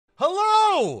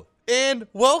Hello and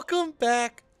welcome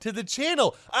back to the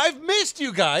channel. I've missed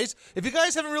you guys. If you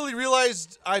guys haven't really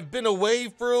realized, I've been away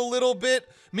for a little bit.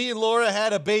 Me and Laura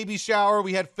had a baby shower.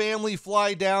 We had family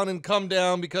fly down and come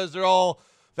down because they're all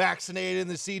vaccinated and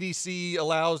the CDC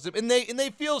allows them, and they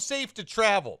feel safe to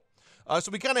travel.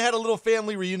 So we kind of had a little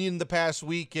family reunion the past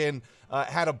week and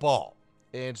had a ball.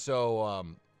 And so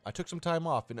I took some time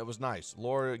off and it was nice.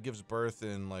 Laura gives birth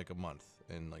in like a month,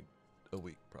 in like a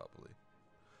week probably.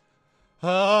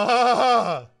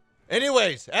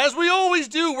 Anyways, as we always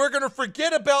do, we're going to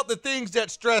forget about the things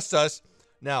that stress us.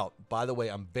 Now, by the way,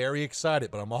 I'm very excited,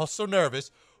 but I'm also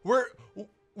nervous. We're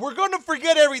going to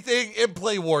forget everything and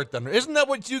play War Thunder. Isn't that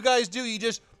what you guys do? You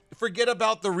just forget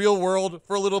about the real world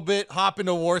for a little bit, hop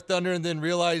into War Thunder, and then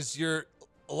realize you're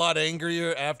a lot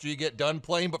angrier after you get done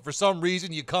playing, but for some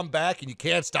reason you come back and you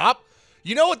can't stop.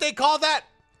 You know what they call that?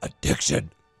 Addiction.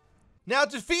 Now,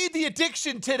 to feed the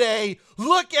addiction today,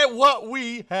 look at what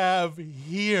we have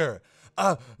here.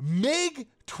 A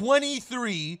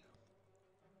MIG-23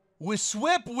 with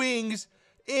swept wings,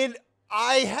 and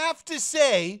I have to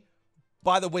say,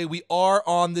 by the way, we are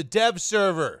on the dev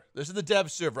server. This is the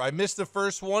dev server. I missed the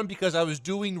first one because I was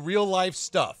doing real life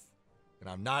stuff, and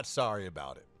I'm not sorry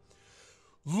about it.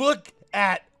 Look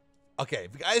at, okay,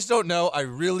 if you guys don't know, I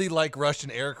really like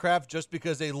Russian aircraft just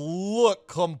because they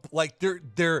look like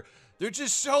they're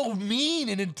just so mean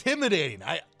and intimidating.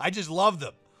 I just love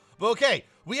them. But okay,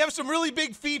 we have some really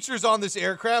big features on this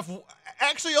aircraft.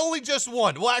 Actually, only just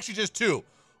one. Well, actually just two.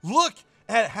 Look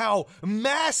at how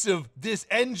massive this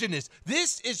engine is.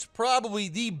 This is probably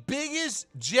the biggest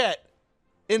jet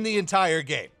in the entire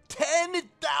game.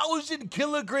 10,000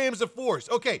 kilograms of force.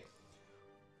 Okay,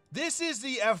 this is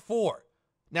the F4.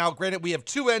 Now, granted, we have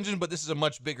two engines, but this is a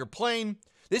much bigger plane.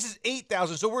 This is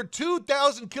 8,000, so we're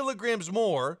 2,000 kilograms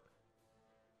more.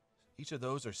 Each of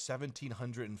those are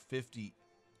 1,750.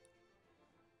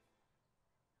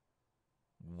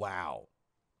 Wow.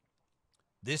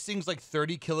 This thing's like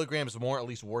 30 kilograms more, at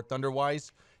least War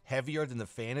Thunder-wise, heavier than the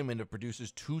Phantom, and it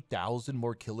produces 2,000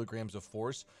 more kilograms of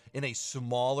force in a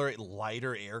smaller,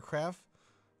 lighter aircraft.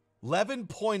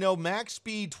 11.0 max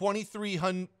speed,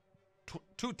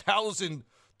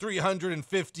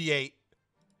 2,358.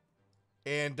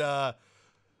 And I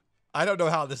don't know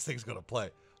how this thing's going to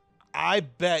play. I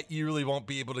bet you really won't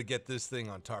be able to get this thing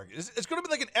on target. It's going to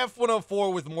be like an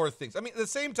F-104 with more things. I mean, at the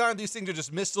same time, these things are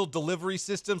just missile delivery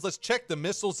systems. Let's check the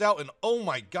missiles out. And oh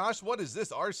my gosh, what is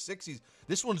this? R60s.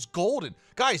 This one's golden.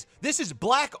 Guys, this is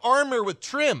black armor with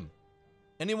trim.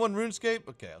 Anyone RuneScape?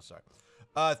 Okay, I'm sorry.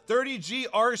 30G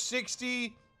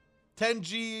R60,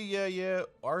 10G, yeah,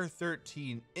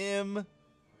 R13M. I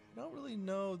don't really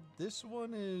know. This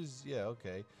one is, yeah,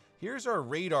 okay. Here's our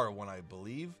radar one, I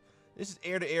believe. This is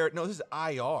air-to-air. No, this is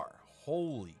IR.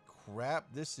 Holy crap.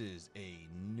 This is a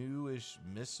newish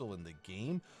missile in the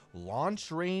game. Launch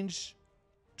range,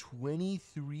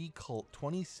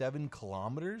 27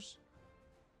 kilometers.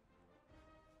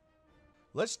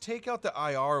 Let's take out the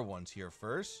IR ones here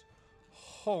first.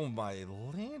 Oh, my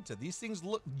Lanta. These things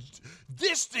look...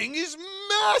 This thing is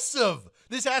massive!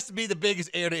 This has to be the biggest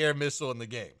air-to-air missile in the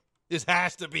game. This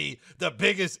has to be the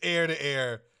biggest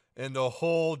air-to-air in the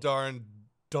whole darn...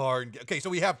 Okay, so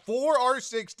we have 4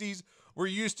 R60s. We're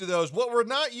used to those. What we're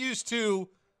not used to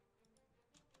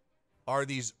are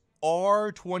these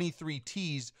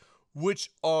R23Ts, which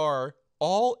are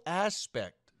all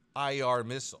aspect IR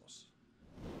missiles.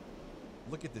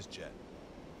 Look at this jet.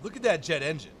 Look at that jet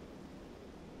engine.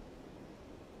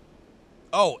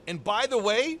 Oh, and by the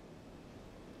way,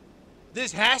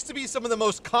 this has to be some of the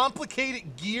most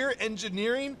complicated gear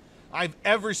engineering I've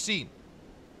ever seen.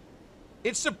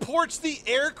 It supports the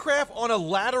aircraft on a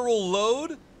lateral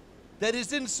load that is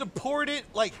then supported,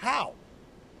 like how?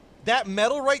 That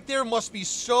metal right there must be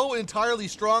so entirely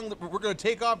strong that we're going to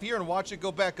take off here and watch it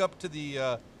go back up to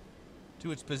the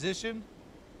to its position.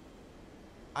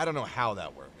 I don't know how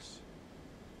that works.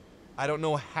 I don't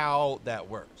know how that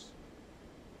works.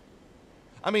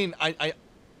 I mean, I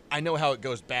know how it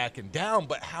goes back and down,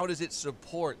 but how does it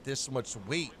support this much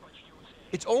weight?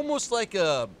 It's almost like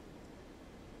a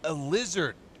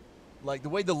lizard, like the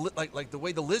way the the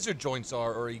way the lizard joints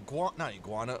are, or not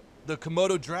iguana, the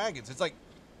Komodo dragons. It's like,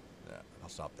 I'll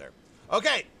stop there.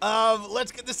 Okay,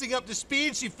 let's get this thing up to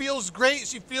speed. She feels great.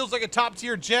 She feels like a top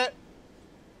tier jet.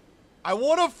 I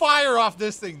want to fire off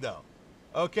this thing though.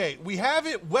 Okay, we have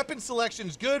it. Weapon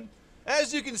selection's good.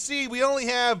 As you can see, we only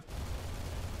have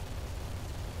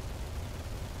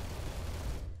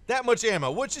that much ammo,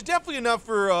 which is definitely enough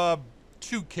for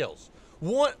 2 kills.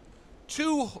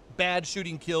 2 bad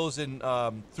shooting kills and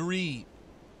 3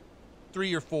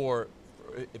 or 4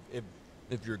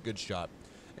 if you're a good shot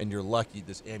and you're lucky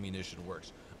this ammunition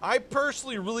works. I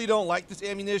personally really don't like this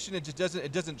ammunition. It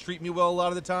just doesn't treat me well a lot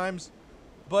of the times.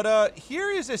 But here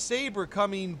is a Saber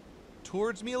coming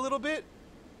towards me a little bit.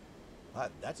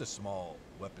 That's a small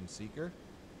weapon seeker.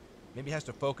 Maybe has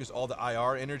to focus all the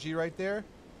IR energy right there.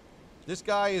 This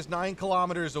guy is 9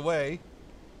 kilometers away.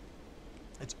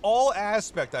 It's all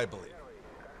aspect, I believe.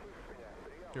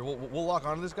 Here, we'll lock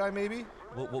onto this guy maybe.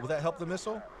 Will that help the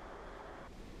missile?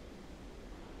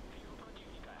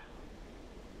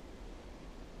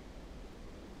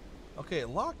 Okay,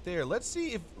 locked there. Let's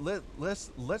see if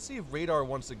let's see if radar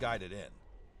wants to guide it in.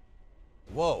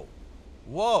 Whoa,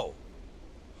 whoa,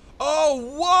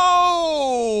 oh,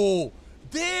 whoa!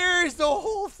 There's the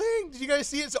whole thing. Did you guys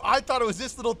see it? So I thought it was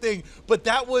this little thing, but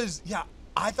that was, yeah,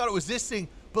 I thought it was this thing.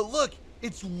 But look,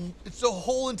 it's the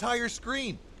whole entire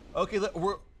screen. Okay,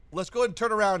 let's go ahead and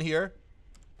turn around here.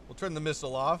 We'll turn the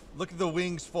missile off. Look at the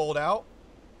wings fold out.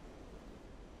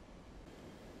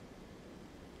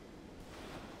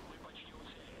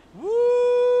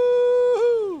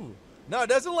 Woo! No, it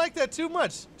doesn't like that too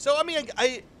much. So I mean,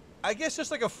 I guess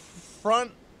just like a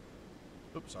front.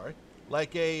 Oops, sorry.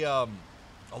 Like a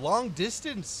long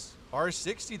distance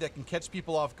R60 that can catch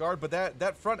people off guard, but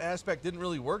that front aspect didn't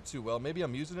really work too well. Maybe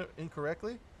I'm using it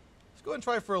incorrectly. Let's go ahead and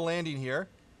try for a landing here.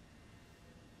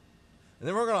 And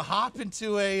then we're gonna hop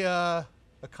into a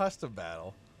custom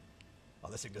battle. Oh,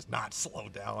 this thing does not slow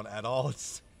down at all.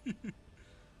 It's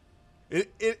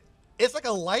it's like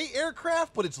a light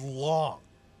aircraft, but it's long.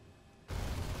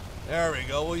 There we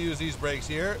go. We'll use these brakes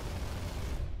here.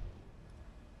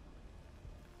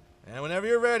 And whenever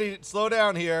you're ready, slow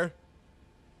down here.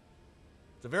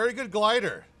 It's a very good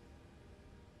glider.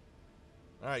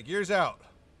 All right, gears out.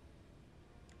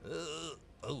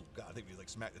 Oh, God, I think we like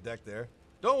smacked the deck there.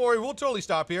 Don't worry, we'll totally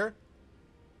stop here.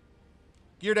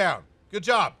 Gear down. Good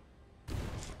job. All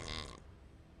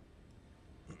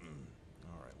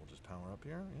right, we'll just power up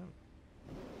here. Yeah.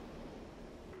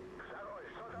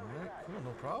 All right, cool,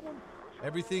 no problem.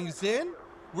 Everything's in.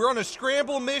 We're on a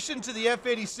scramble mission to the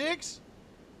F-86.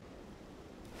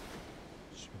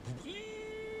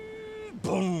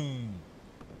 Boom.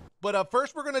 But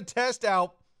first we're going to test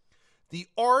out the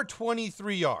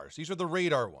R-23Rs. These are the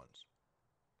radar ones.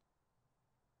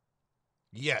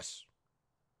 Yes.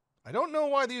 I don't know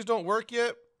why these don't work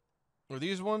yet. Or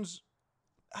these ones.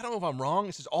 I don't know if I'm wrong.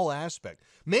 This is all aspect.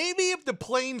 Maybe if the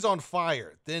plane's on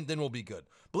fire, then we'll be good.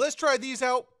 But let's try these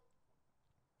out.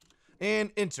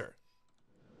 And enter.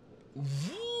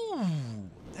 Ooh,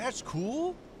 that's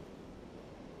cool.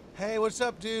 Hey, what's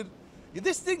up, dude?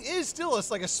 This thing is still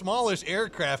like a smallish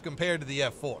aircraft compared to the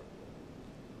F4.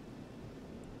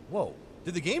 Whoa,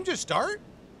 did the game just start?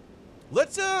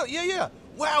 Let's, yeah.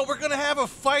 Wow, we're gonna have a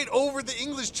fight over the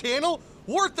English Channel?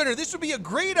 War Thunder, this would be a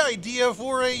great idea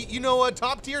for a, a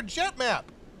top tier jet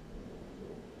map.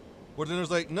 War Thunder's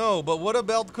like, no, but what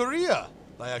about Korea?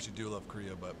 I actually do love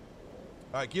Korea, but.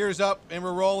 All right, gears up, and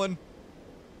we're rolling.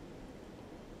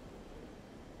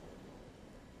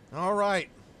 All right.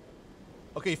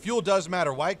 Okay, fuel does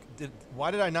matter. Why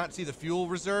did I not see the fuel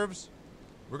reserves?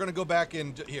 We're gonna go back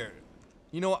in here.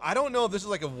 I don't know if this is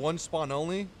like a one spawn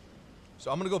only,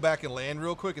 so I'm gonna go back and land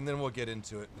real quick, and then we'll get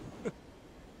into it.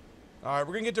 All right,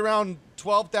 we're gonna get to around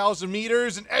 12,000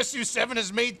 meters, and SU-7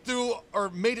 has made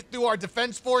it through our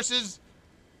defense forces.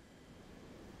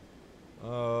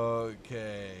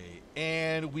 Okay,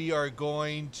 and we are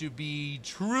going to be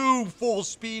true full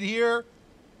speed here.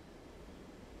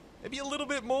 Maybe a little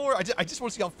bit more. I just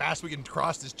want to see how fast we can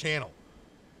cross this channel.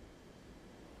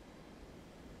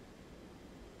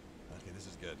 Okay, this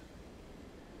is good.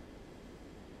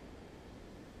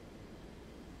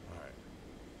 All right.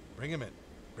 Bring him in.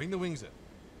 Bring the wings in.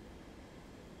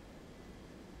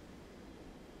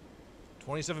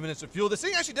 27 minutes of fuel. This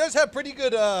thing actually does have pretty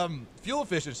good fuel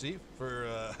efficiency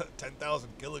for 10,000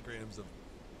 kilograms of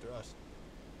thrust.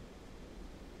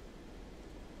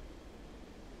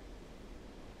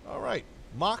 All right,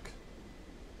 Mach,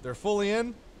 they're fully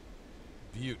in.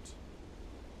 Butte.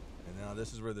 And now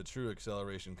this is where the true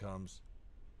acceleration comes.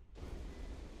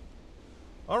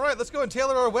 All right, let's go and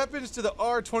tailor our weapons to the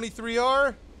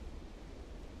R-23R.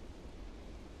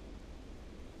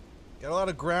 Got a lot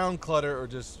of ground clutter, or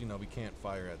just, we can't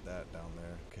fire at that down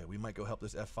there. Okay, we might go help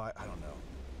this F5. I don't know.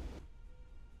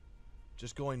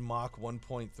 Just going Mach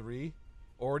 1.3.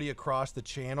 Already across the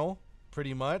channel,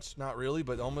 pretty much. Not really,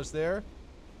 but almost there.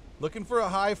 Looking for a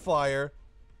high flyer.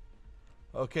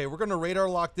 Okay, we're going to radar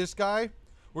lock this guy.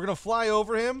 We're going to fly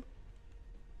over him.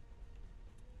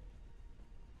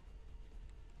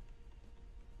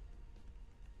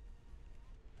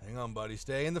 Hang on, buddy.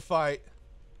 Stay in the fight.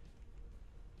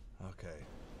 Okay.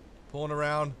 Pulling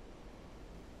around.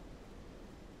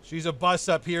 She's a bus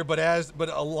up here, but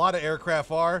a lot of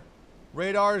aircraft are.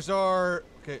 Radars are...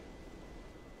 Okay.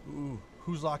 Ooh,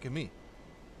 who's locking me?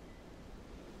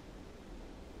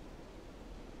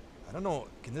 I don't know.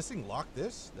 Can this thing lock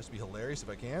this? This would be hilarious if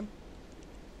I can.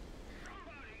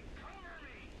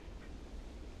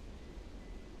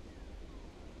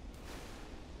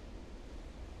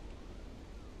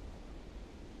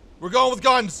 We're going with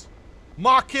guns.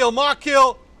 Mock kill, mock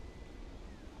kill.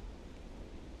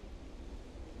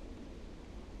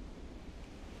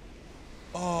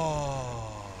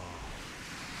 Oh.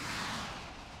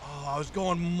 Oh, I was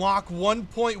going Mach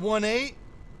 1.18.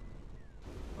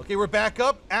 Okay, we're back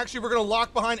up. Actually, we're going to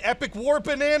lock behind Epic War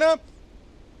Banana.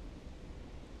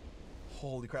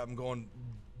 Holy crap, I'm going...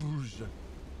 Boosh.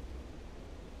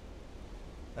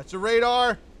 That's a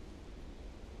radar.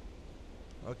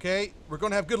 Okay, we're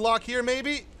going to have good lock here,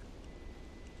 maybe.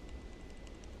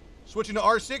 Switching to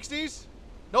R60s.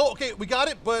 No, okay, we got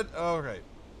it, but... Okay.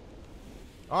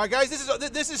 All right, guys,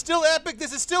 this is still epic.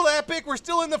 This is still epic. We're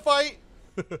still in the fight.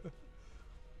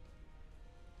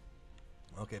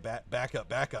 Okay, back up,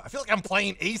 back up. I feel like I'm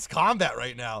playing Ace Combat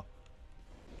right now.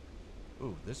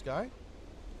 Ooh, this guy?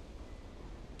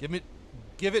 Give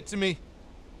it to me.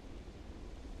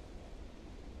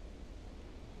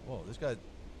 Whoa, this guy,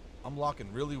 I'm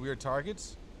locking really weird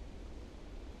targets.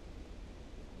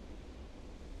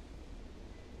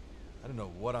 I don't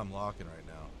know what I'm locking right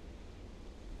now.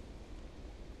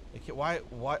 Why,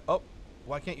 oh,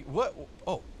 why can't you, what,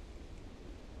 oh.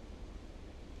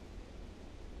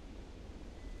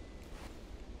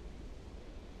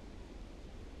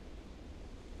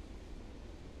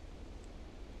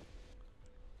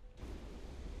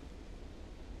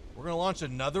 We're gonna launch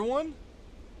another one?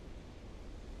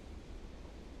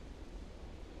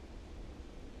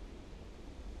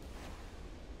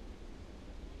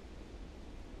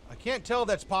 I can't tell if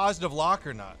that's positive lock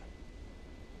or not.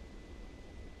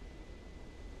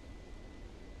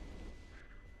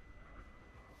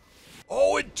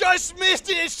 Oh, it just missed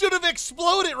it! It should have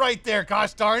exploded right there,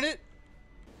 gosh darn it!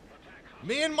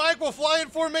 Me and Mike will fly in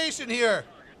formation here.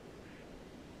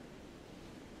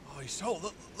 Oh, he's so,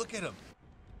 look at him.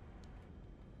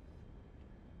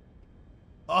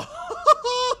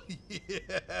 Oh,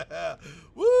 yeah!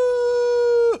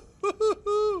 Woo!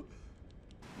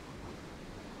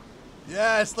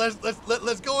 Yes,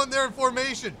 let's go in there in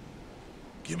formation.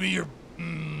 Give me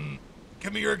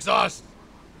your exhaust.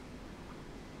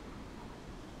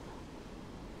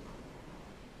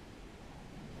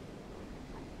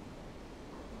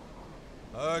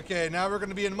 Okay, now we're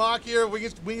gonna be in mock here.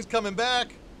 Wings coming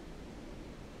back.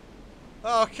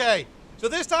 Okay. So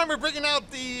this time we're bringing out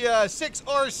the 6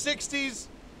 R60s.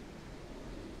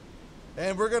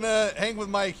 And we're gonna hang with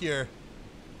Mike here.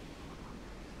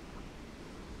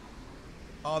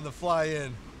 On the fly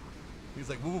in. He's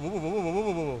like, whoa, whoa, whoa, whoa, whoa,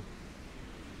 whoa, whoa.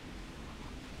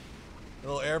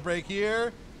 Little air brake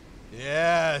here.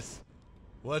 Yes.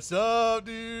 What's up,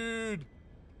 dude?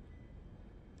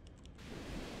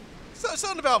 So,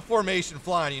 something about formation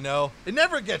flying, you know. It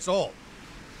never gets old.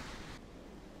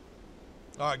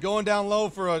 All right, going down low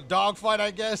for a dogfight, I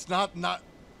guess. Not.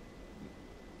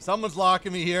 Someone's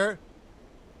locking me here.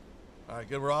 All right,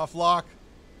 good. We're off lock.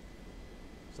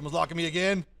 Someone's locking me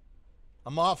again.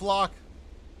 I'm off lock.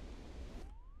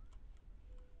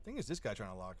 Thing is, this guy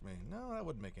trying to lock me. No, that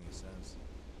wouldn't make any sense.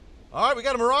 All right, we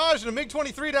got a Mirage and a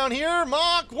MiG-23 down here.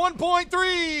 Mach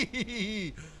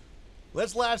 1.3.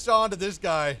 Let's latch on to this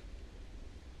guy.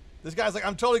 This guy's like,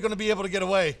 I'm totally going to be able to get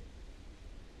away.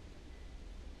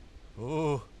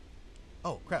 Ooh.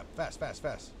 Oh, crap. Fast, fast,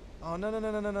 fast. Oh, no, no,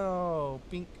 no, no, no, no.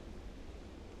 Pink.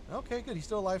 Okay, good. He's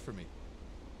still alive for me.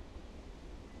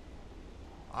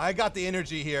 I got the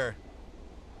energy here.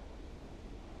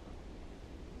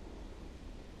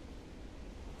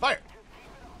 Fire.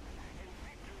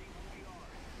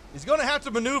 He's going to have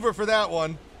to maneuver for that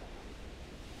one.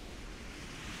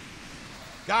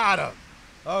 Got him.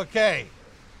 Okay.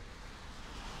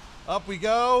 Up we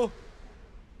go.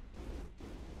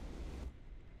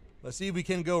 Let's see if we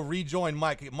can go rejoin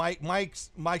Mike. Mike's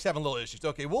having little issues.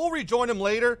 Okay, we'll rejoin him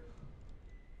later.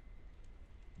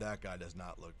 That guy does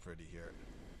not look pretty here.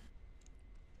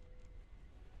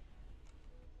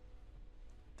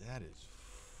 That is...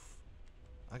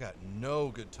 I got no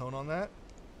good tone on that.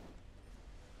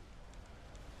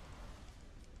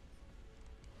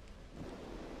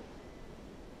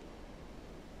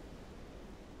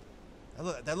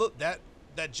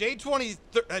 That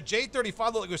J35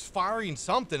 looked like it was firing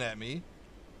something at me.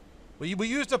 We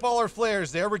used up all our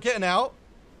flares there. We're getting out.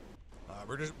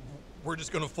 We're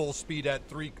just going to full speed at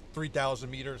 3,000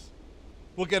 meters.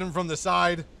 We'll get him from the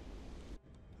side.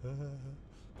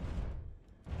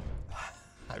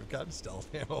 I've got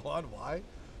stealth ammo on. Why?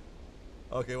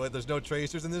 Okay, wait, there's no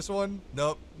tracers in this one?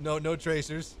 Nope, no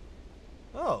tracers.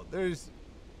 Oh, there's...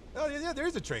 Oh, yeah, there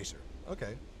is a tracer.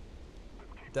 Okay.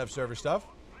 Dev server stuff.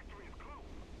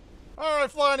 All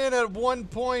right, flying in at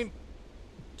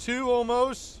 1.2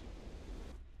 almost.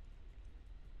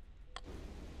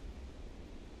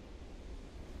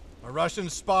 A Russian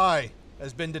spy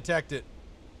has been detected.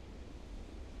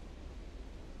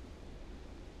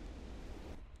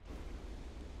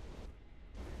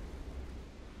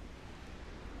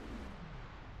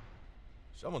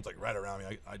 Someone's like right around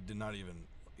me. I did not even...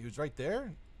 He was right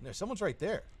there? No, someone's right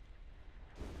there.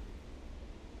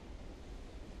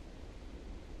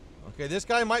 Okay, this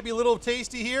guy might be a little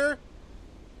tasty here.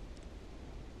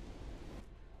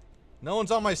 No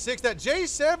one's on my 6. That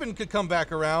J7 could come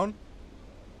back around.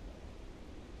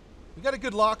 We got a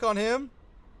good lock on him.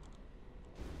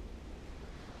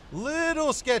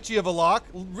 Little sketchy of a lock.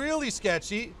 Really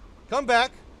sketchy. Come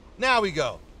back. Now we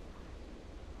go.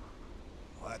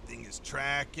 Oh, that thing is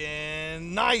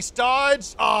tracking. Nice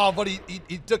dodge. Oh, but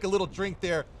he took a little drink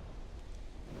there.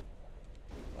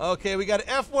 Okay, we got an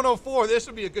F-104. This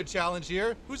would be a good challenge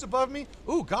here. Who's above me?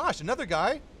 Ooh, gosh, another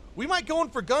guy. We might go in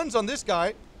for guns on this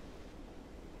guy.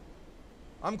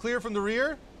 I'm clear from the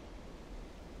rear.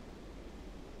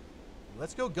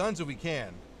 Let's go guns if we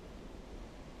can.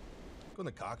 Let's go in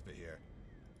the cockpit here.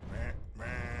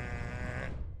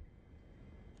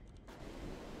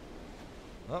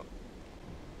 Oh.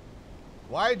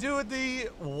 Why do it the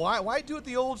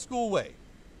old school way?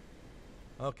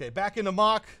 Okay, back into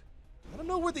Mach. I don't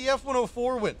know where the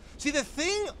F-104 went. See, the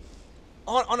thing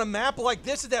on a map like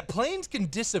this is that planes can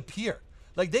disappear.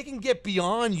 Like, they can get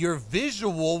beyond your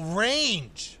visual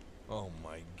range. Oh,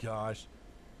 my gosh.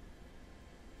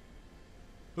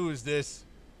 Who is this?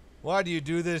 Why do you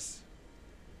do this?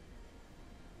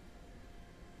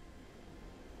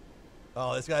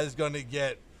 Oh, this guy is going to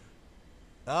get...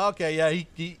 Okay, yeah,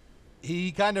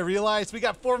 he kind of realized. We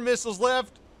got 4 missiles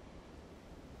left.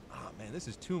 Oh, man, this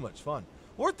is too much fun.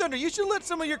 War Thunder, you should let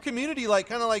some of your community, like,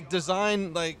 kind of, like,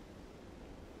 design, like,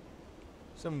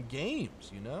 some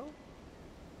games, you know?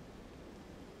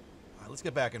 All right, let's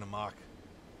get back into Mach.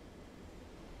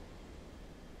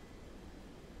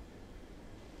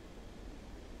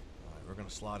 All right, we're going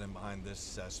to slot in behind this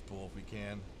cesspool if we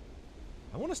can.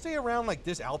 I want to stay around, like,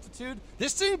 this altitude.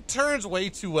 This thing turns way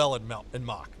too well in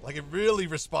Mach. Like, it really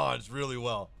responds really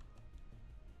well.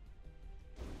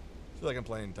 I feel like I'm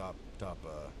playing top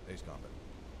Ace Combat.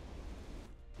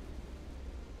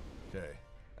 Okay,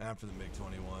 after the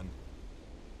MiG-21.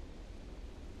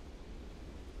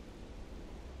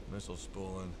 Missile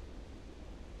spooling.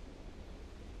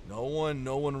 No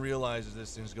one realizes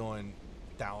this thing's going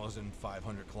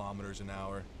 1,500 kilometers an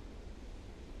hour.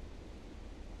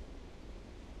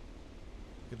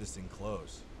 Look at this thing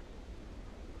close.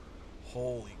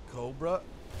 Holy Cobra.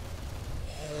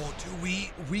 Oh,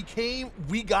 dude,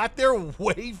 we got there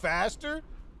way faster.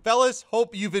 Fellas,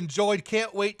 hope you've enjoyed.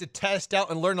 Can't wait to test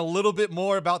out and learn a little bit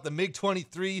more about the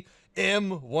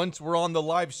MiG-23M once we're on the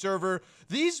live server.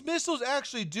 These missiles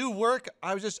actually do work.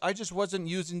 I just wasn't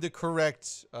using the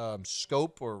correct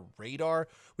scope or radar.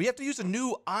 We have to use a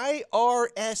new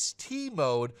IRST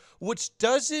mode, which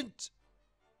doesn't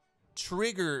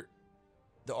trigger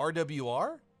the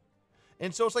RWR.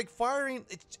 And so it's like firing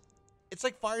it's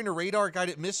like firing a radar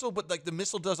guided missile, but like the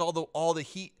missile does all the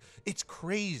heat. It's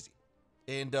crazy.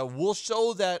 And we'll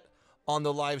show that on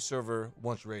the live server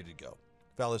once we're ready to go.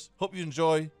 Fellas, hope you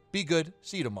enjoy. Be good.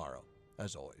 See you tomorrow.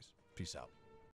 As always, peace out.